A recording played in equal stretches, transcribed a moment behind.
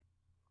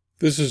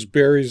This is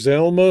Barry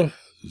Zalma,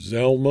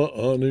 Zalma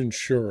on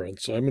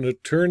Insurance. I'm an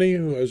attorney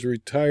who has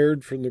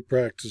retired from the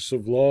practice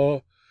of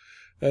law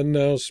and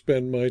now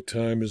spend my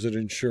time as an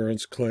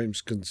insurance claims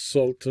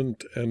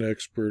consultant and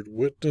expert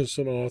witness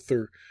and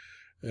author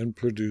and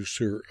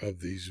producer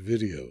of these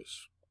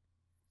videos.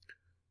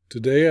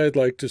 Today I'd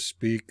like to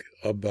speak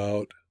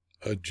about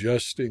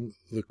adjusting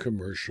the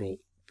commercial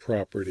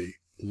property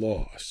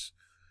loss.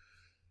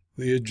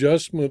 The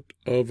adjustment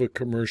of a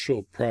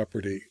commercial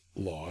property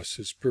loss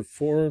is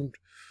performed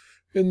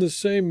in the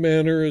same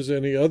manner as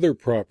any other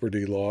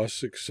property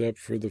loss, except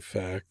for the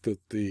fact that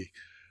the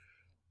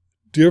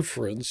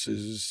difference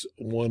is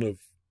one of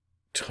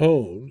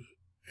tone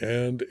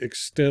and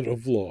extent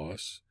of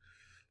loss,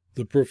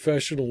 the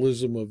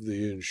professionalism of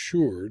the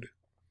insured,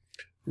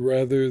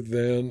 rather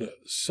than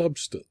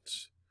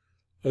substance.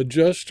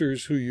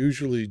 Adjusters who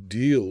usually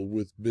deal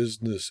with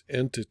business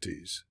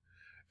entities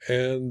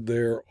and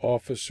their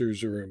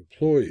officers or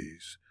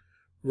employees,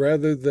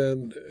 rather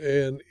than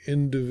an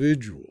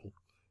individual,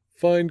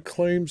 find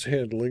claims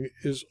handling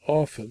is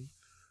often,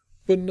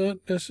 but not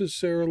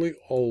necessarily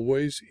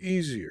always,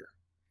 easier.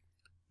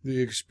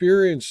 The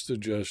experienced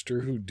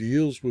adjuster who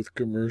deals with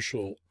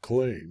commercial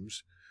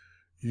claims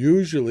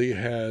usually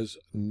has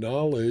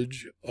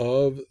knowledge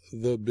of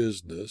the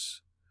business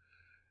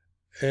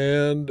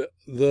and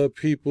the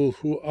people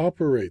who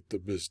operate the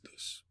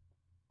business.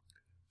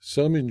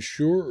 Some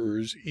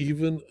insurers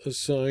even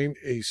assign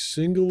a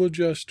single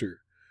adjuster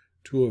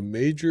to a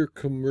major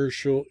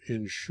commercial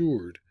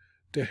insured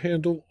to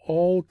handle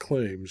all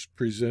claims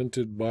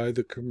presented by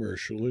the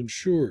commercial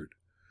insured.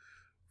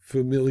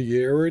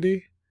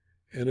 Familiarity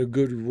and a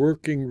good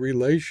working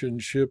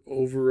relationship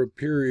over a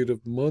period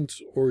of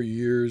months or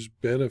years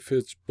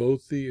benefits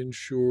both the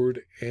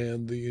insured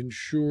and the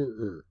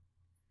insurer.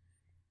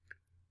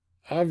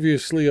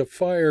 Obviously, a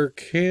fire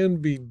can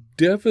be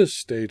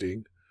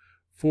devastating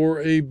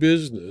for a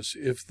business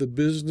if the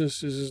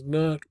business is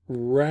not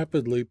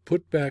rapidly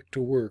put back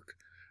to work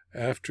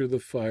after the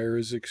fire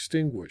is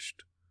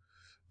extinguished.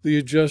 The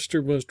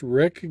adjuster must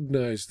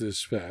recognize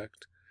this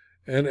fact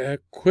and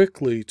act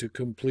quickly to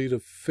complete a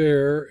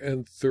fair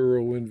and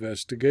thorough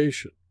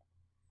investigation.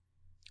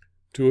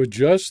 To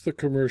adjust the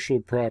commercial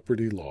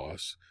property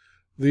loss,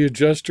 the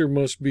adjuster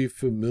must be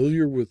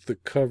familiar with the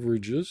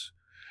coverages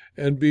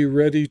and be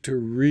ready to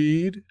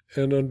read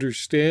and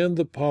understand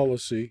the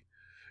policy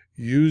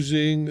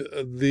using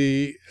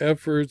the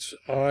efforts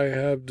I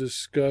have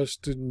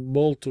discussed in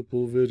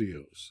multiple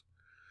videos.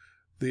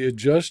 The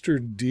adjuster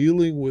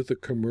dealing with a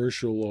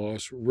commercial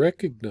loss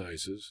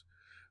recognizes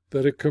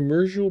that a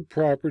commercial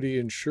property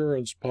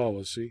insurance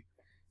policy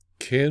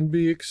can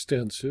be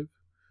extensive,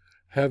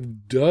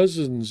 have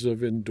dozens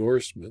of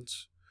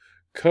endorsements,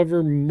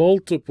 cover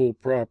multiple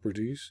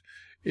properties,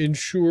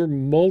 insure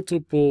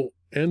multiple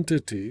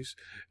entities,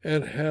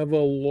 and have a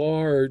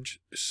large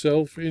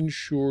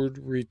self-insured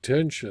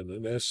retention,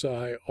 an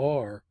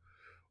SIR,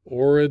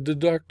 or a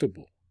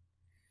deductible.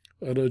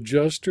 An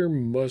adjuster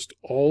must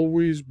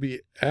always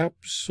be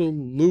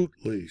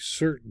absolutely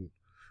certain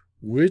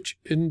which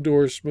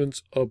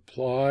endorsements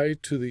apply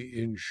to the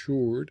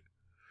insured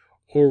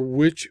or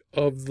which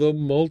of the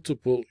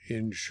multiple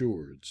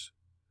insureds.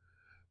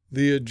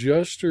 The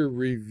adjuster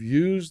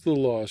reviews the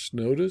loss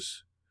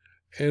notice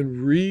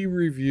and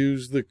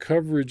re-reviews the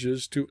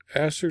coverages to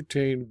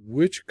ascertain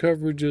which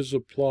coverages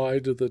apply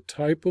to the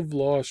type of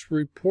loss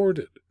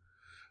reported,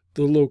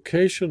 the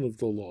location of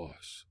the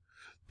loss,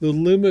 the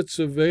limits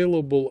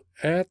available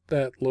at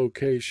that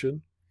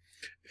location,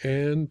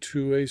 and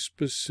to a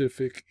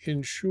specific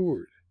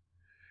insured.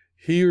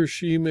 He or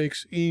she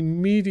makes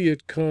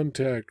immediate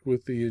contact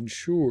with the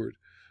insured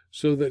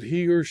so that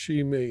he or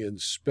she may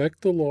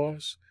inspect the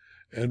loss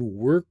and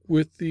work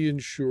with the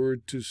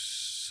insured to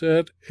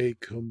set a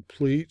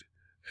complete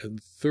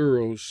and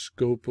thorough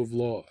scope of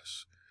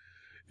loss.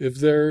 If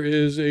there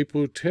is a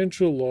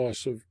potential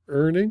loss of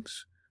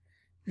earnings,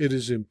 it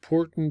is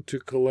important to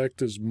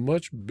collect as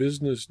much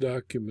business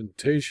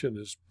documentation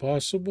as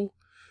possible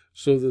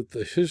so that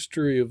the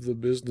history of the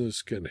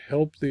business can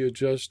help the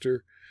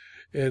adjuster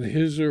and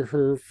his or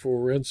her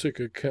forensic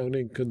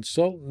accounting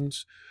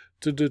consultants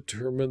to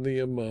determine the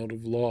amount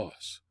of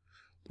loss.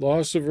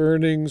 Loss of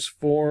earnings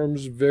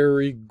forms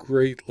vary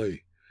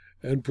greatly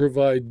and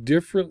provide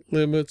different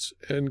limits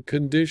and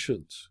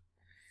conditions.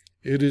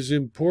 It is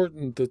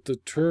important that the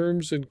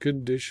terms and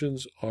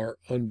conditions are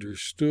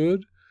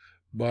understood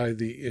by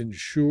the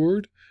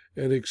insured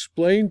and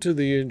explained to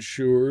the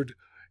insured,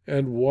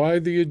 and why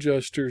the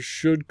adjuster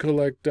should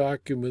collect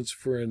documents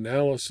for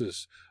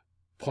analysis,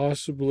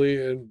 possibly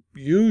and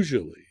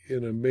usually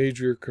in a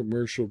major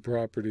commercial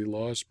property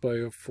loss by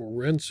a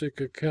forensic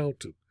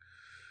accountant.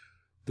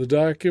 The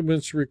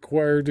documents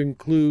required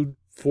include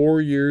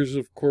 4 years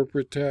of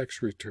corporate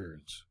tax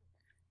returns,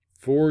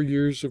 4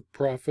 years of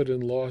profit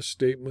and loss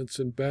statements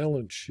and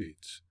balance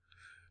sheets,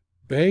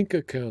 bank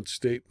account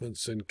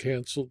statements and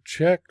canceled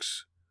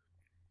checks,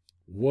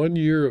 1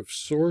 year of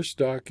source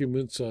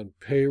documents on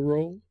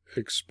payroll,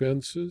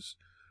 expenses,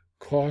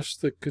 costs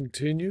that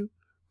continue,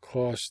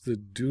 costs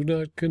that do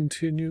not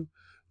continue,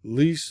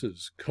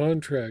 leases,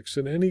 contracts,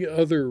 and any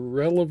other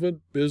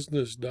relevant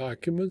business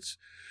documents,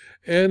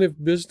 and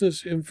if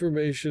business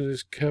information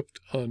is kept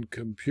on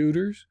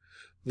computers,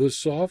 the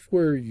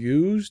software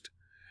used,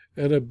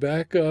 and a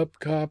backup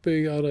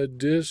copy on a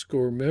disk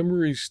or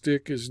memory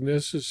stick is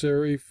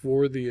necessary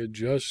for the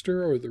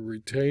adjuster or the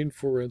retained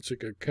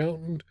forensic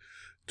accountant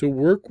to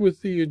work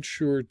with the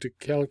insured to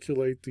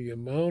calculate the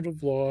amount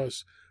of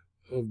loss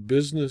of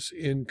business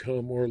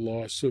income or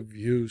loss of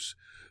use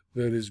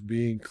that is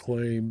being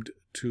claimed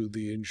to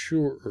the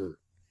insurer.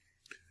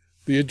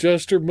 The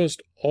adjuster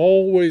must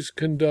always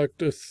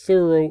conduct a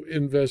thorough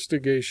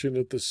investigation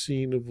at the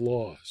scene of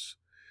loss.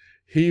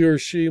 He or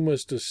she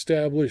must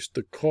establish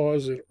the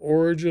cause and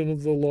origin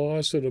of the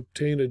loss and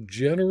obtain a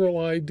general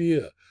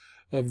idea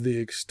of the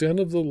extent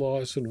of the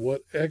loss and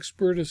what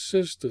expert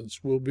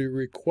assistance will be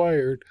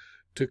required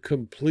to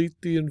complete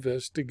the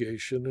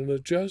investigation and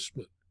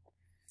adjustment.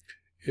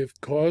 If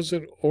cause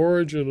and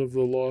origin of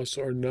the loss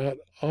are not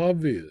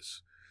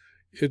obvious,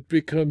 it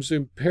becomes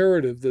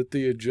imperative that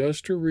the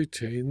adjuster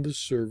retain the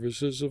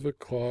services of a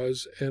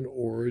cause and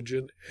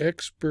origin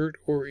expert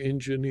or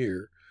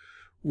engineer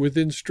with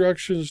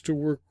instructions to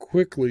work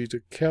quickly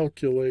to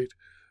calculate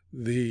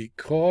the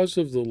cause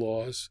of the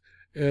loss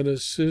and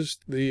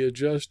assist the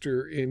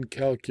adjuster in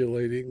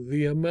calculating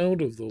the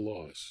amount of the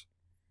loss.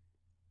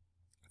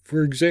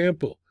 For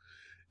example,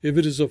 if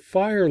it is a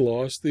fire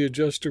loss, the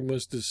adjuster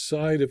must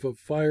decide if a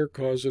fire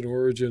cause and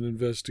origin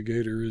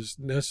investigator is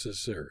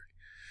necessary.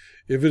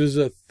 If it is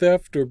a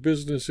theft or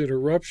business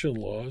interruption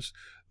loss,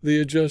 the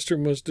adjuster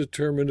must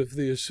determine if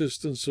the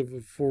assistance of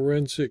a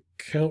forensic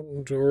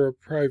accountant or a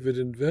private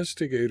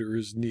investigator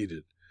is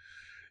needed.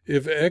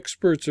 If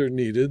experts are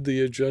needed,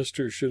 the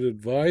adjuster should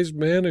advise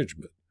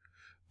management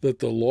that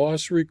the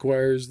loss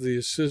requires the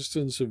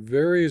assistance of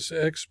various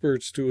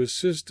experts to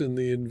assist in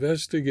the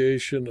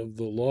investigation of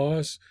the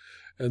loss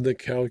and the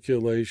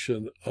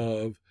calculation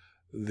of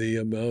the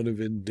amount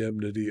of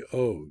indemnity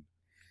owed.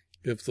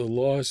 If the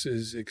loss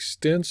is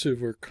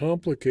extensive or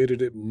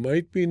complicated, it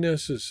might be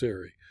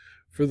necessary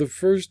for the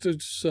first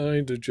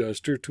assigned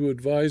adjuster to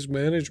advise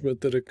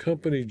management that a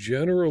company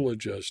general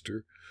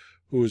adjuster,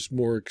 who is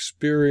more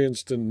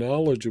experienced and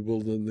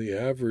knowledgeable than the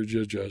average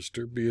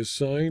adjuster, be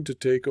assigned to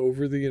take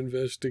over the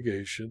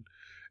investigation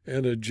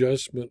and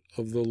adjustment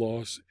of the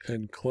loss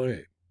and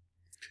claim.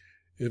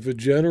 If a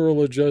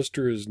general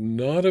adjuster is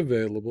not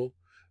available,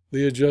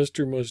 the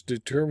adjuster must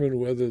determine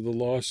whether the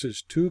loss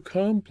is too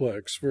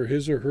complex for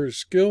his or her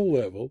skill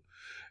level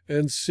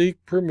and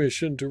seek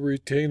permission to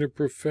retain a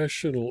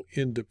professional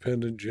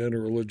independent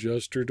general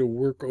adjuster to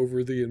work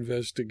over the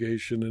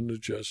investigation and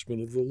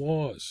adjustment of the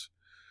loss.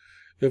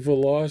 If a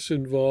loss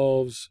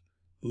involves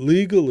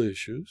legal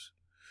issues,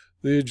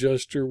 the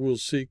adjuster will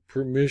seek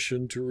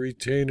permission to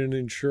retain an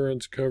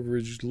insurance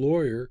coverage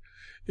lawyer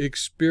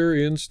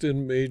experienced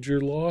in major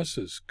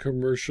losses,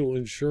 commercial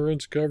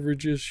insurance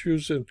coverage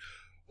issues,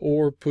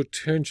 or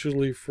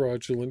potentially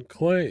fraudulent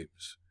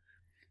claims.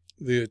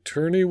 The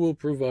attorney will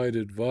provide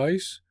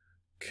advice,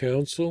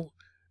 counsel,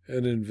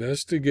 and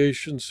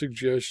investigation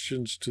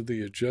suggestions to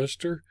the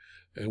adjuster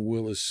and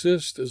will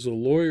assist as a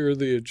lawyer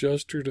the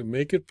adjuster to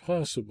make it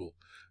possible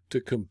to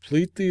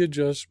complete the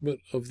adjustment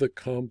of the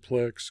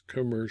complex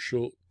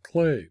commercial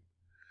claim.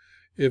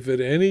 If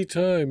at any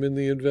time in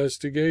the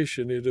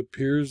investigation it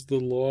appears the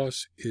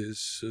loss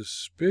is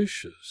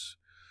suspicious,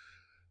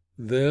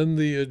 then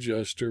the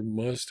adjuster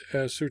must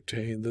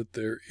ascertain that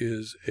there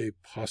is a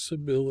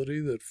possibility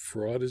that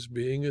fraud is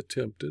being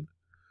attempted,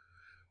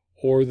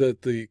 or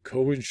that the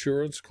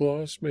coinsurance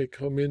clause may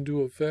come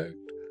into effect,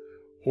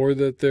 or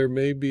that there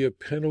may be a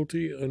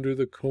penalty under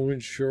the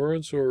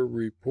coinsurance or a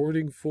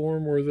reporting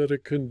form, or that a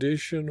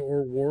condition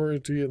or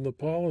warranty in the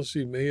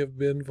policy may have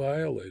been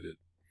violated.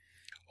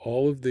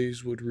 All of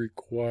these would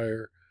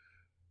require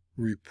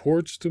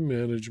reports to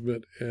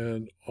management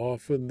and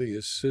often the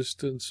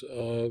assistance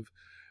of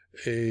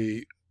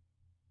an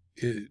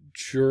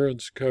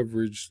insurance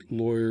coverage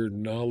lawyer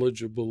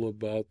knowledgeable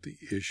about the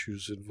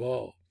issues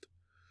involved.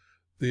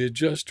 The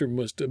adjuster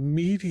must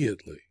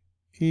immediately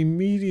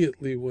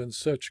when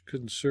such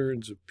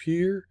concerns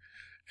appear,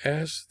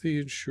 ask the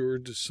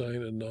insured to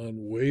sign a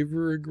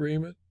non-waiver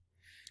agreement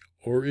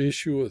or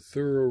issue a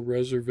thorough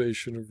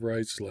reservation of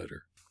rights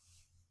letter.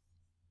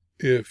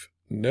 If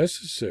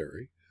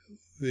necessary,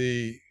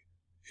 the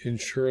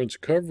insurance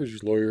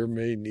coverage lawyer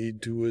may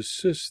need to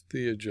assist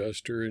the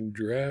adjuster in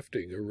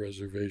drafting a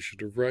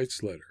reservation of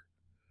rights letter.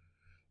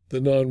 The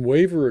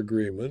non-waiver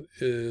agreement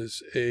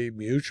is a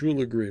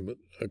mutual agreement,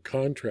 a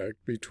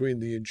contract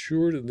between the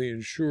insured and the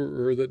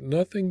insurer that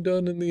nothing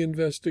done in the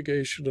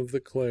investigation of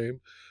the claim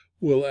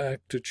will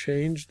act to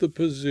change the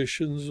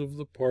positions of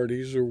the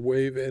parties or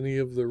waive any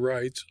of the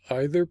rights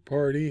either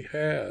party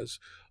has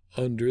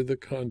under the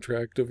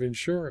contract of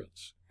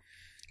insurance.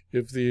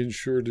 If the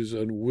insured is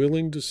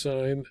unwilling to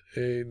sign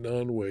a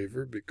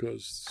non-waiver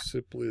because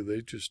simply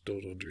they just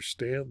don't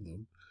understand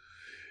them,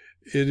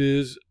 it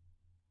is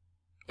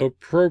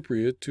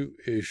appropriate to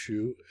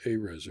issue a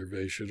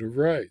reservation of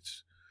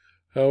rights.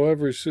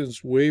 However,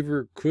 since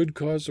waiver could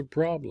cause a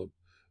problem,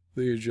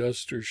 the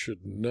adjuster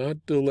should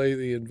not delay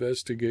the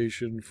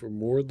investigation for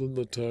more than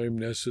the time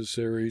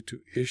necessary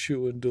to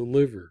issue and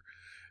deliver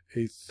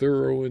a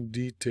thorough and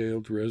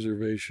detailed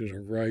reservation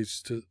of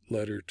rights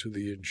letter to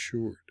the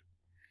insured.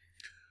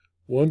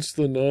 Once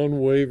the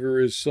non-waiver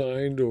is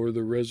signed or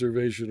the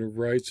reservation of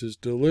rights is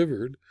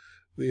delivered,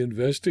 the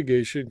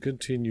investigation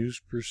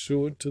continues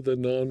pursuant to the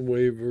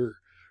non-waiver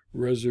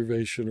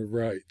reservation of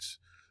rights.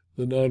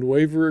 The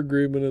non-waiver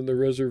agreement and the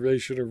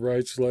reservation of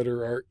rights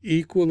letter are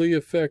equally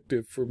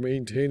effective for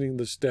maintaining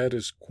the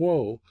status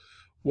quo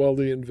while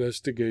the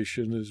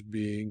investigation is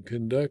being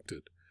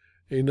conducted.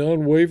 A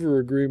non-waiver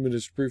agreement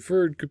is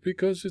preferred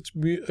because it's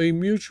a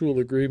mutual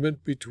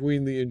agreement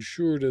between the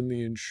insured and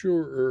the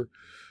insurer,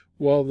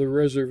 while the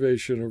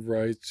reservation of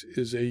rights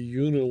is a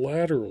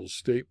unilateral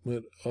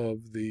statement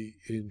of the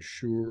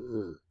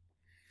insurer.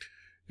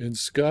 In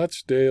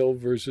Scottsdale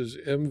versus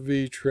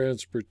MV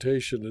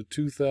Transportation, a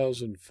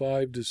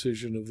 2005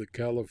 decision of the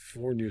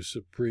California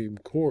Supreme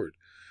Court,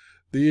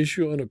 the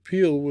issue on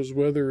appeal was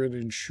whether an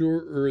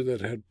insurer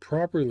that had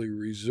properly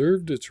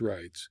reserved its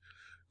rights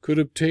could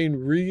obtain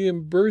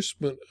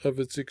reimbursement of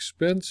its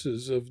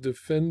expenses of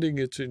defending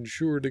its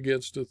insured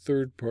against a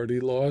third-party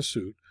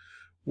lawsuit,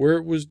 where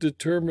it was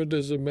determined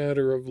as a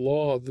matter of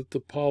law that the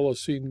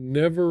policy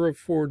never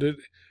afforded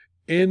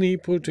any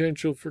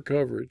potential for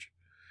coverage,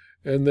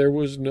 and there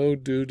was no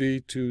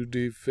duty to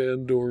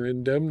defend or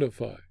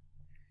indemnify.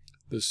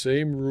 The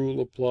same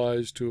rule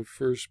applies to a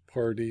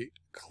first-party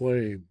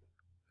claim.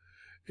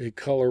 A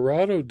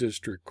Colorado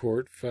district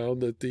court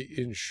found that the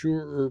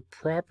insurer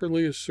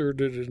properly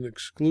asserted an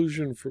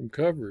exclusion from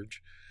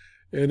coverage,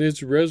 and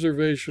its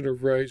reservation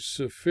of rights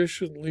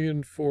sufficiently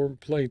informed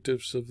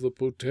plaintiffs of the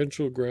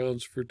potential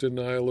grounds for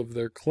denial of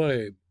their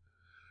claim.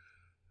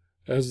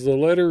 As the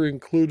letter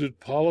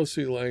included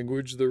policy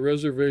language, the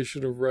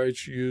reservation of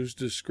rights used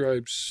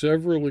describes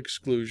several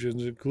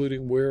exclusions,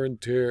 including wear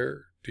and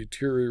tear,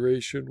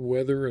 deterioration,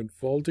 weather, and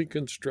faulty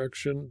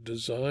construction,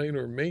 design,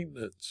 or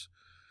maintenance,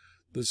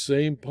 the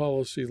same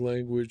policy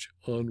language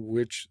on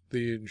which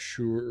the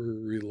insurer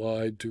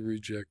relied to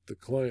reject the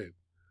claim.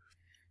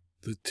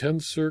 The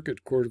 10th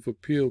Circuit Court of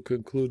Appeal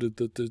concluded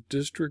that the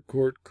district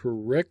court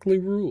correctly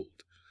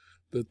ruled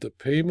that the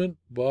payment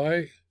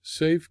by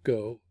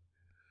Safeco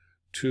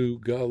to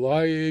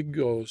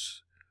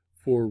Gallegos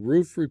for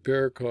roof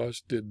repair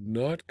costs did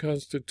not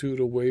constitute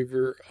a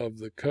waiver of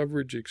the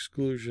coverage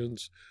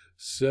exclusions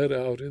set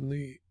out in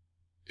the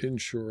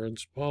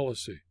insurance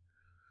policy.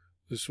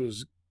 This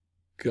was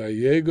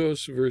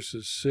Gallegos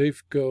versus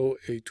Safeco,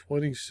 a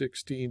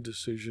 2016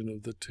 decision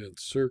of the 10th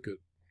Circuit.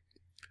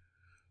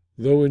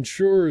 Though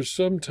insurers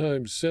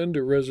sometimes send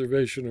a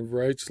reservation of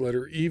rights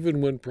letter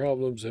even when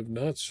problems have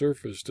not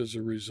surfaced as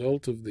a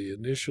result of the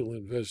initial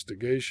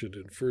investigation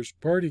in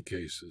first-party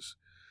cases,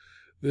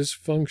 this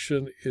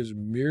function is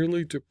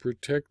merely to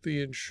protect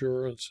the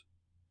insurance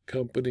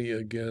company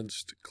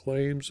against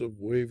claims of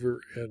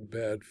waiver and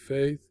bad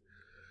faith,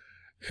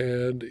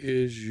 and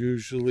is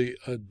usually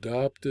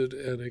adopted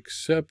and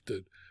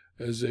accepted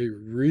as a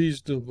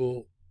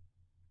reasonable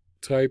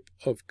type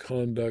of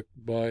conduct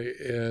by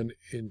an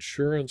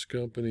insurance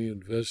company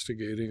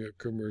investigating a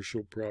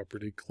commercial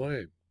property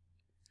claim.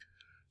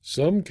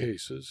 Some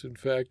cases, in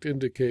fact,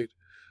 indicate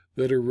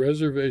that a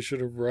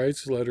reservation of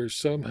rights letter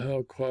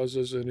somehow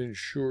causes an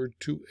insured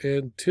to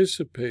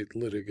anticipate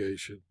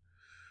litigation,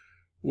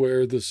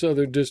 where the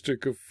Southern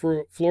District of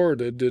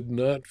Florida did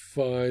not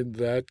find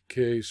that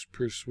case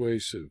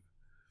persuasive.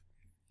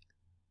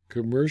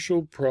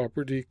 Commercial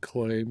property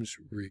claims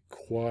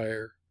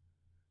require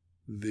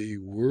the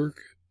work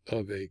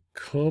of a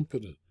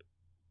competent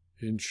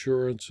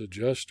insurance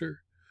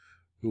adjuster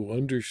who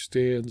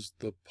understands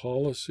the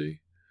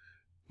policy,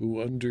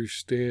 who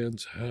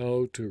understands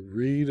how to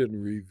read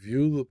and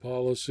review the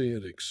policy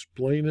and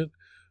explain it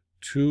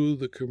to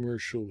the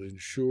commercial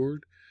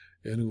insured,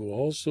 and who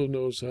also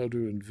knows how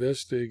to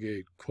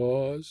investigate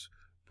cause,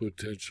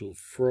 potential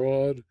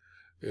fraud,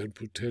 and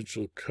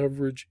potential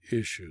coverage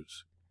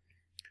issues.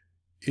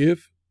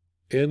 If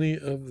any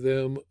of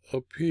them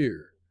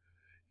appear,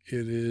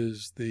 it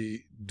is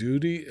the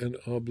duty and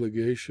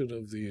obligation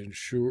of the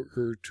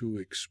insurer to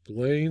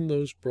explain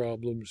those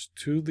problems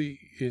to the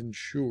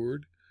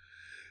insured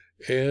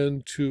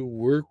and to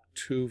work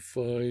to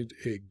find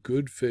a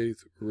good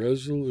faith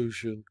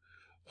resolution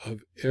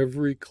of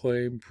every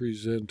claim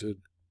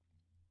presented.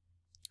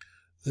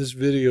 This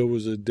video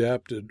was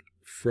adapted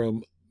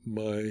from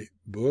my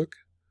book,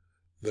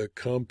 The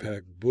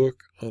Compact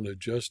Book on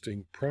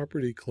Adjusting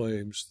Property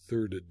Claims,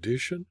 3rd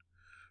edition,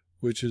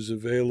 which is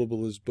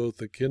available as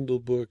both a Kindle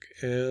book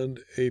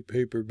and a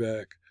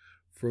paperback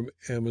from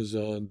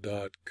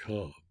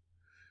Amazon.com.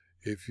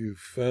 If you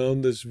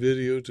found this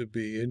video to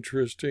be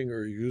interesting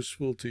or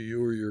useful to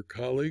you or your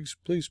colleagues,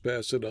 please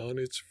pass it on.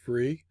 It's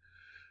free.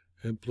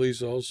 And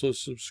please also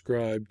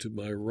subscribe to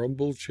my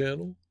Rumble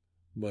channel,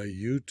 my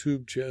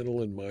YouTube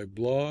channel, and my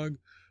blog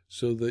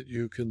so that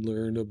you can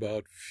learn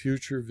about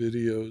future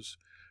videos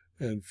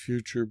and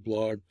future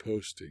blog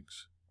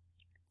postings.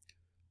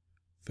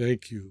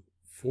 Thank you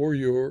for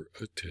your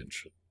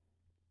attention.